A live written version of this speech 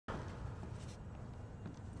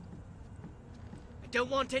Don't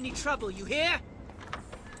want any trouble, you hear?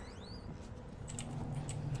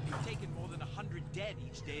 You've taken more than 100 dead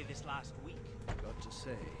each day this last week. Got to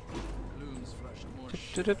say, Gloom's flushed more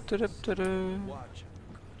watch.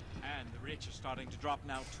 And the rich are starting to drop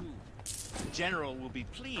now too. The General will be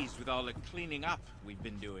pleased with all the cleaning up we've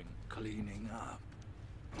been doing. Cleaning up.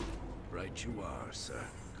 Right you are, sir.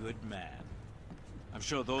 Good man. I'm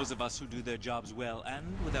sure those of us who do their jobs well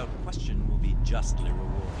and without question will be justly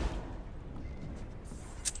rewarded.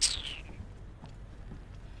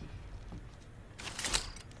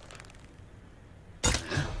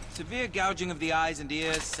 Severe gouging of the eyes and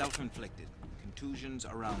ears, self-inflicted. Contusions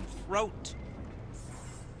around throat.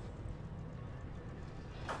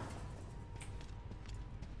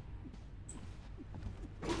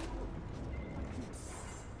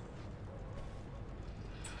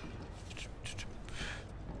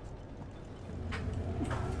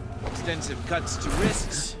 Extensive cuts to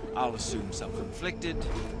wrists, I'll assume self-inflicted.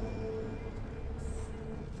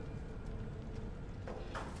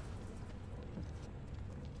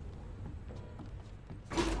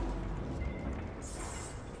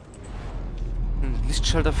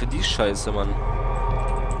 Lichtschalter für die Scheiße, Mann.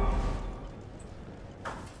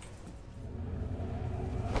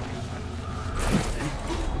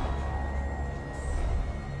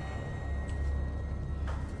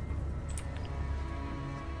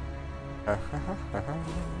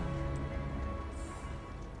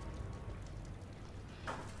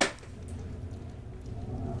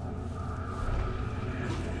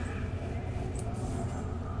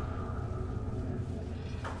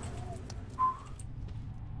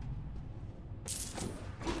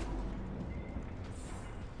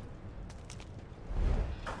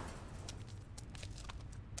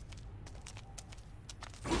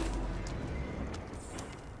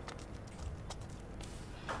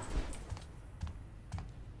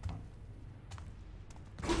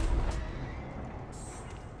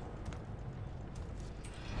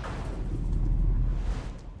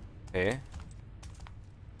 Okay.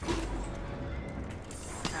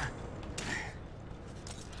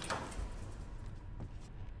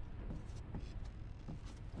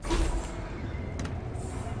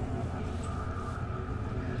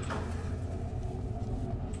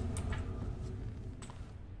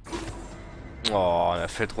 Oh, er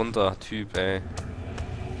fällt runter, Typ, ey.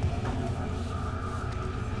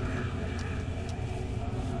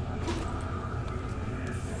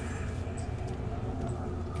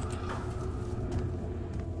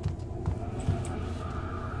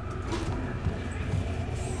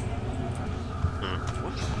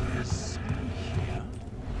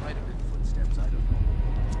 Might have been footsteps, I don't know.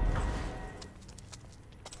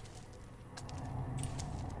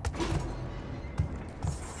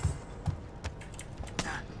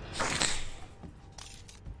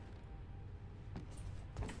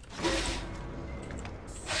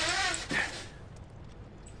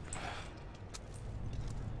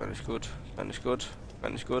 Gar nicht gut, gar nicht gut, gar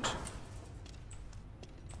nicht gut.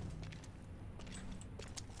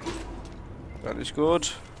 Gar nicht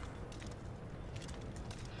gut.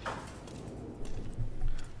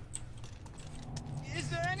 Is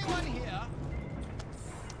there anyone here?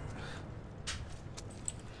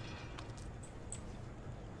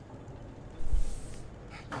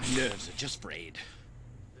 Nerves are just frayed.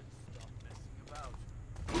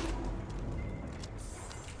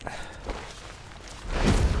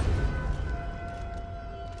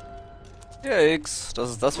 Ja, X, das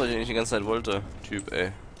ist das, was ich eigentlich die ganze Zeit wollte. Typ,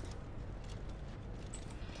 ey.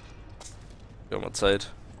 Wir haben mal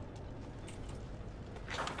Zeit.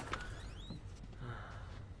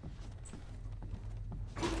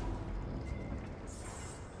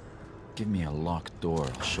 Give me a locked door,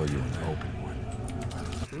 I'll show you an open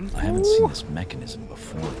one. I haven't seen this mechanism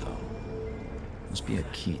before, though. Must be a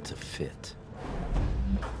key to fit.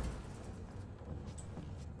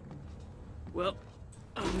 Well,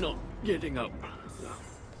 I'm not getting up.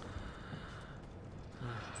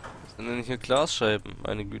 Was sind denn hier Glasscheiben?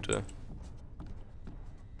 Meine Güte.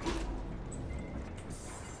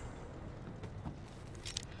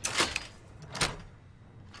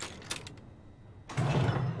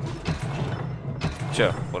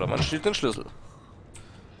 Tja, oder man stiehlt den Schlüssel.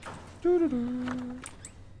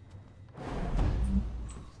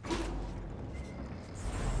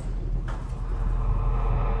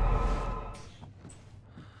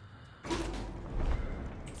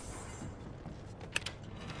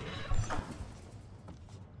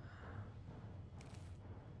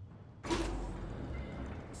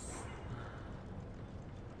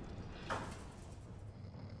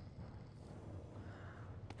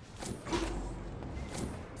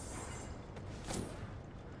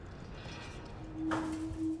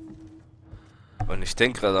 Mann, ich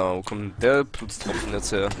denke gerade, wo kommt der Blutstropfen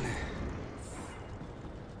jetzt her?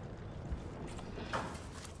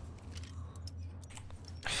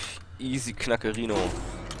 Easy Knackerino.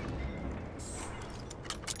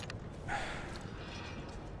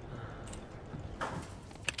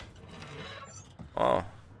 Ah,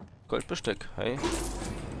 Goldbesteck, hey.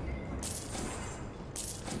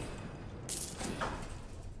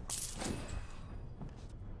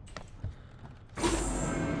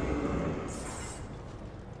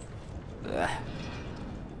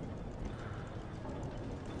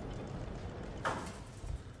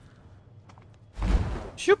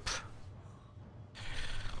 Schupp.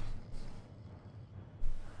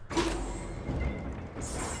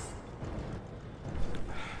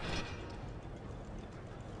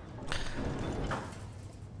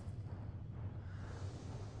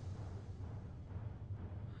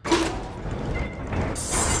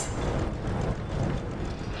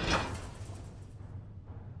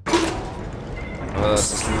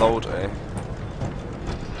 Das ist laut, ey.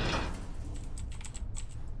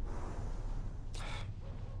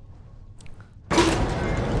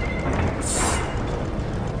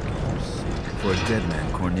 For a dead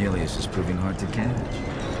man, Cornelius is proving hard to catch.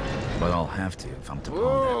 But I'll have to if I'm to palm that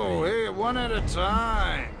Whoa, ring. hey, one at a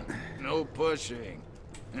time. No pushing.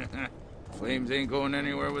 Flames ain't going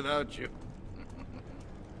anywhere without you.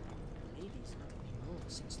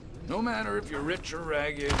 No matter if you're rich or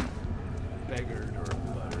ragged, beggared or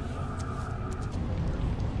buttered.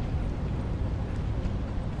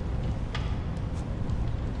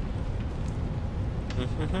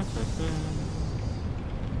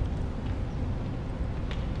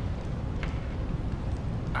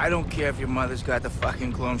 I don't care if your mother's got the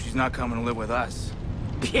fucking clone, she's not coming to live with us.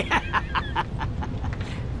 Take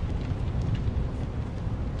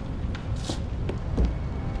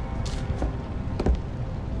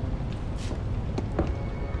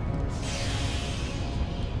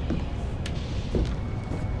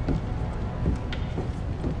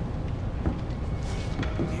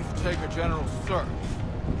a general search.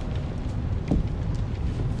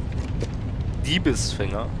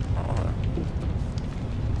 Diebesfinger. Oh.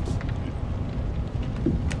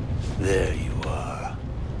 There you are.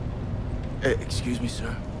 Excuse me,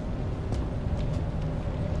 sir.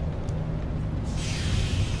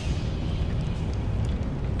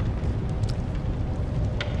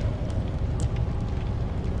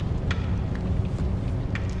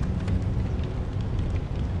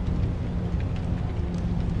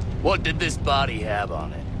 What did this body have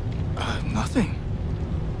on it? Nothing.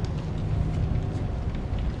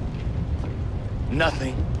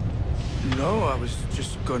 Nothing. No, I was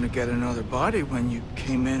just gonna get another body when you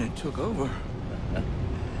came in and took over.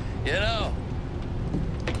 You know,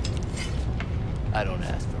 I don't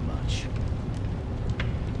ask for much.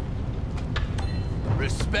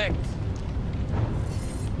 Respect.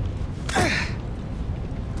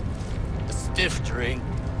 A stiff drink.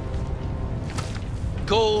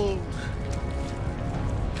 Gold.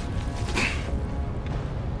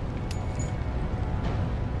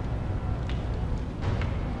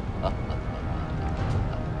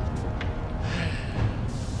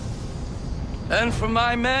 And for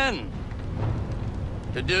my men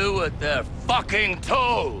to do what they're fucking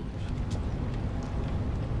told.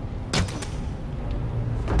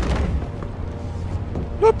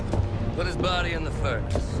 Put his body in the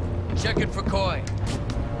furnace. Check it for coin.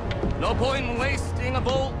 No point in wasting a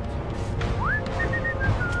bolt.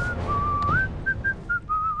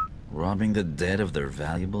 Robbing the dead of their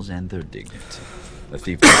valuables and their dignity. A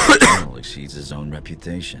thief in general exceeds his own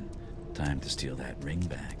reputation. Time to steal that ring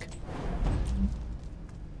back.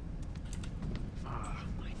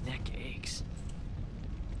 My neck aches.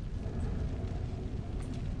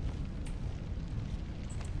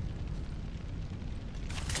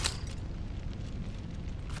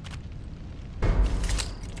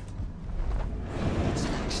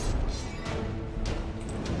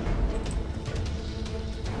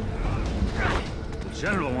 The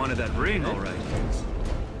General wanted that ring, all right.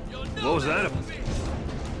 What was that about?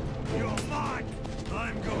 You're mine!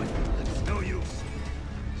 I'm going. It's no use.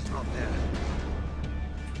 It's not there.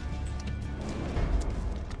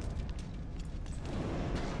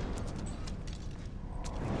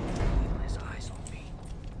 His eyes on me.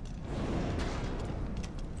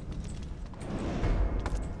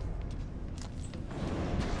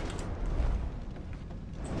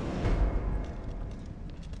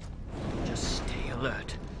 Just stay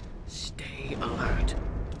alert. Stay alert.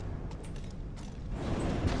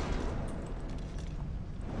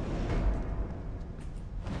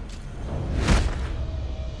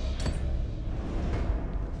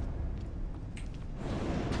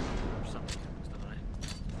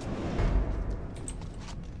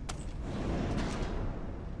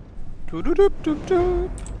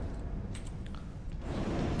 Du-du-du-du-du.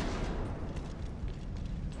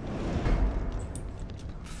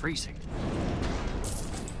 Freezing.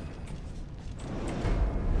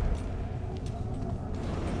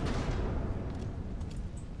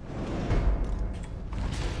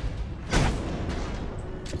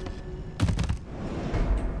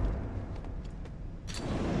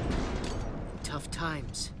 Tough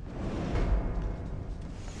times.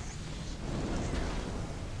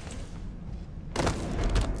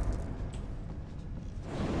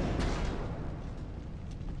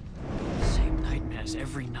 Same nightmares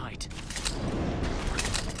every night.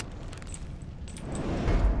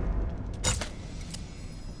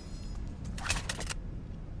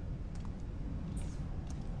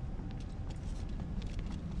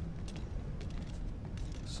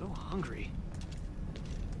 So hungry.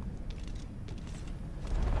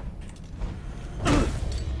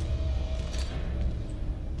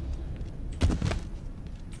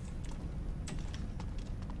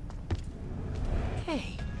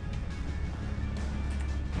 Hey.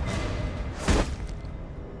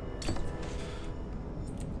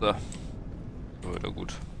 So. Wieder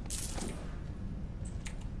gut.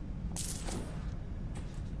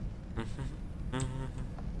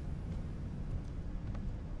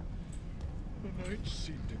 The nights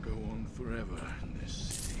seem to go on forever in this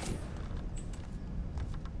city.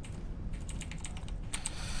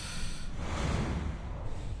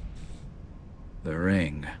 The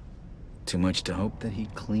ring. Too much to hope that he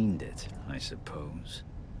cleaned it, I suppose.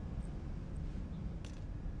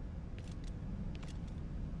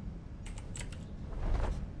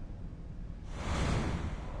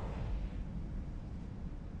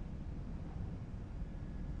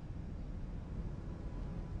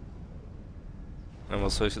 Na,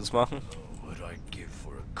 was soll ich jetzt machen? Oh, what I'd give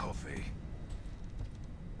for a coffee.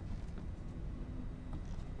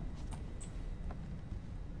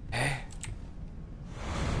 Hä?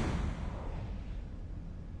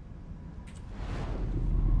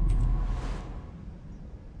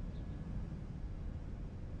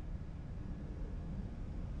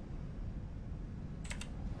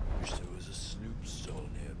 Wish there was a Snoop stall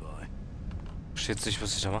nearby. Steht nicht,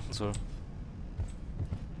 was ich da machen soll.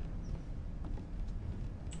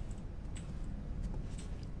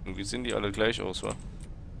 Irgendwie sehen die alle gleich aus, wa?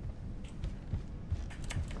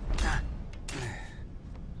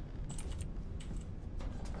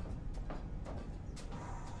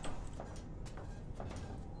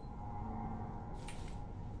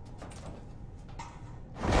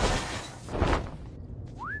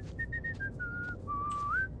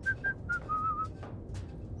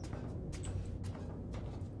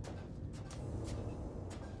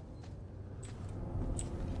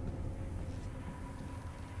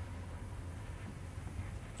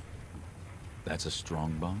 That's a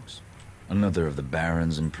strong box? Another of the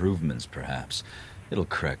Baron's improvements, perhaps. It'll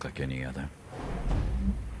crack like any other.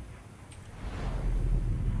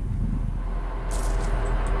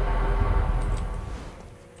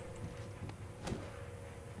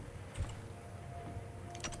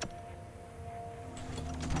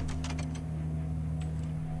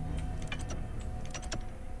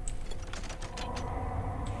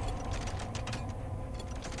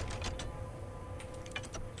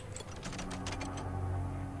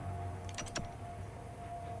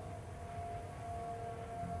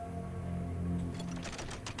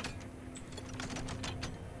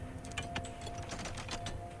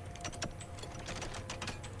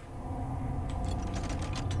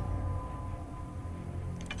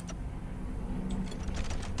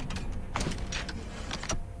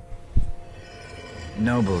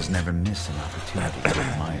 Nobles never miss an opportunity to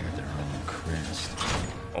admire their own crest.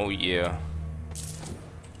 Oh yeah.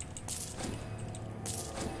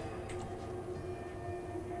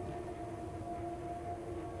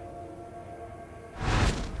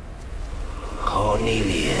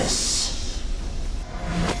 Cornelius.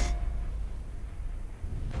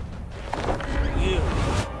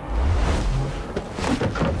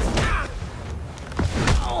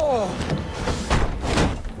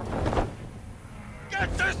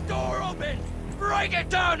 Get this door open! Break it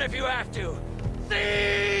down if you have to!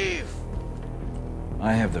 Thief!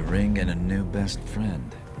 I have the ring and a new best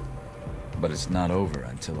friend. But it's not over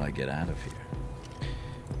until I get out of here.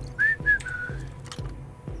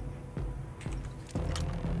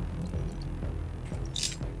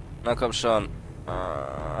 Na komm schon.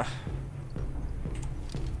 Ah.